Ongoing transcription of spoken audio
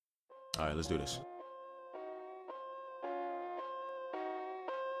Alright, let's do this.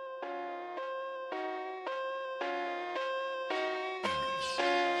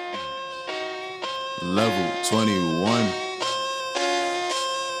 Level 21.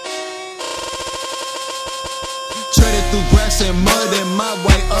 Treaded through grass and mud in my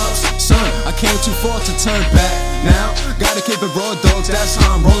white ups. Son, I came too far to turn back. Now, gotta keep it raw, dogs, that's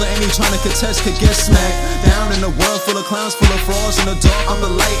how I'm rolling. Any trying to contest could get smacked down in a world full of clowns, full of frauds in the dark. I'm the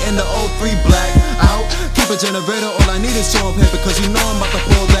light in the 03 black. Out, keep a generator, all I need is toilet paper, cause you know I'm about to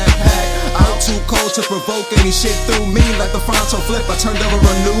pull that pack. Out too cold to provoke any shit through me. Like the fronto flip, I turned over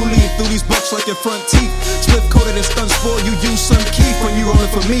a new leaf. Through these books like your front teeth. Swift coated and stunts for you, use some keef when you rolling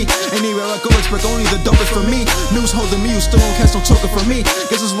for me. Anywhere I go, expect only the dopest for me. News holding me, you still don't catch no talking for me.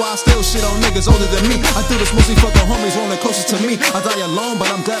 Guess is why I still shit on niggas older than me. I do this mostly for the homies rolling closest to me. I die alone, but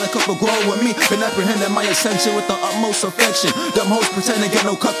I'm glad a couple grow with me. Been apprehending my ascension with the utmost affection. Them hoes pretend to get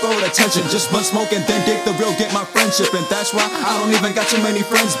no cutthroat attention. Just blunt smoke and then dig the real, get my friendship. And that's why I don't even got too many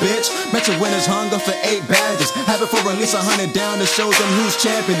friends, bitch. Met your winners hunger for 8 badges. Have it for at least 100 down to show them who's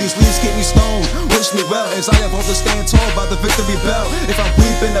champion. These leads keep me stoned, wish me well, as I evolve to stand tall by the victory bell. If I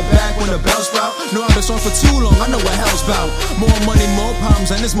weep in the back when the bells sprout, know I've been strong for too long, I know what hell's bout. More money, more problems,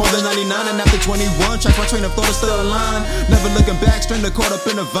 and it's more than 99. And after 21, track my train of thought is still aligned. Never looking back, stranded caught up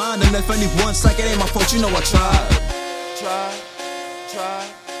in the vine. And if anyone's like it ain't my fault, you know I tried.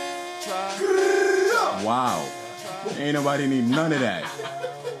 Wow, ain't nobody need none of that.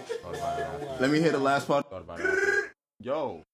 Let me hear the last part. Yo.